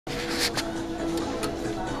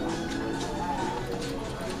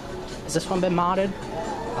Has this one been modded?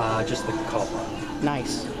 Just the call part.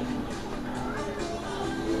 Nice.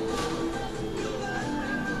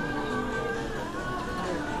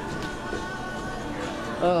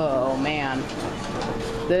 Oh man,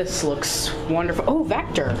 this looks wonderful. Oh,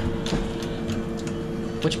 vector.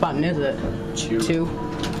 Which button is it? Two.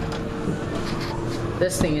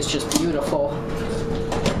 This thing is just beautiful.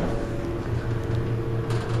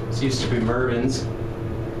 This used to be Mervin's.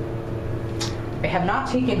 They have not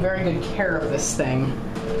taken very good care of this thing.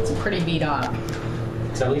 It's pretty beat up.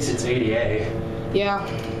 So at least it's ADA. Yeah.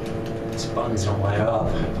 These buttons don't light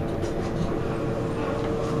up.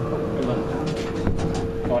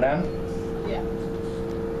 Going down? Yeah.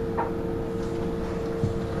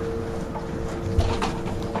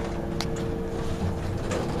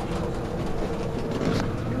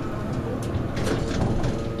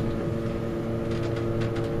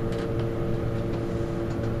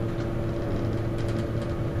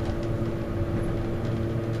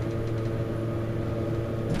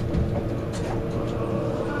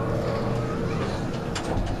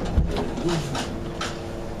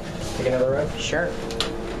 Take another ride? Sure.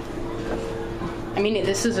 I mean,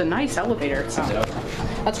 this is a nice elevator. It's not,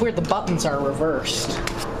 that's weird, the buttons are reversed.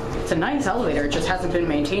 It's a nice elevator, it just hasn't been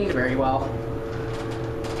maintained very well.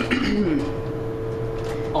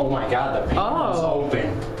 Oh my god, the pink one's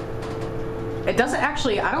open. It doesn't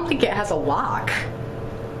actually, I don't think it has a lock.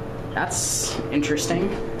 That's interesting.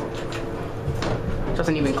 It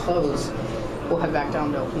doesn't even close. We'll head back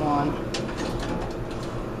down to 1.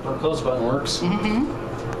 Our close button works. Mm-hmm.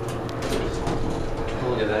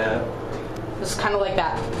 Look at that. This is kind of like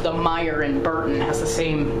that, the Meyer and Burton has the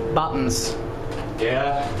same buttons.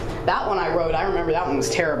 Yeah. That one I rode, I remember that one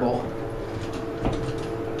was terrible.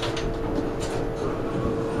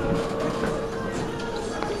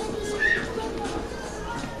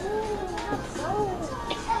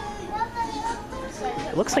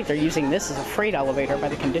 It looks like they're using this as a freight elevator by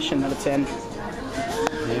the condition that it's in.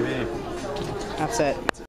 Maybe. That's it.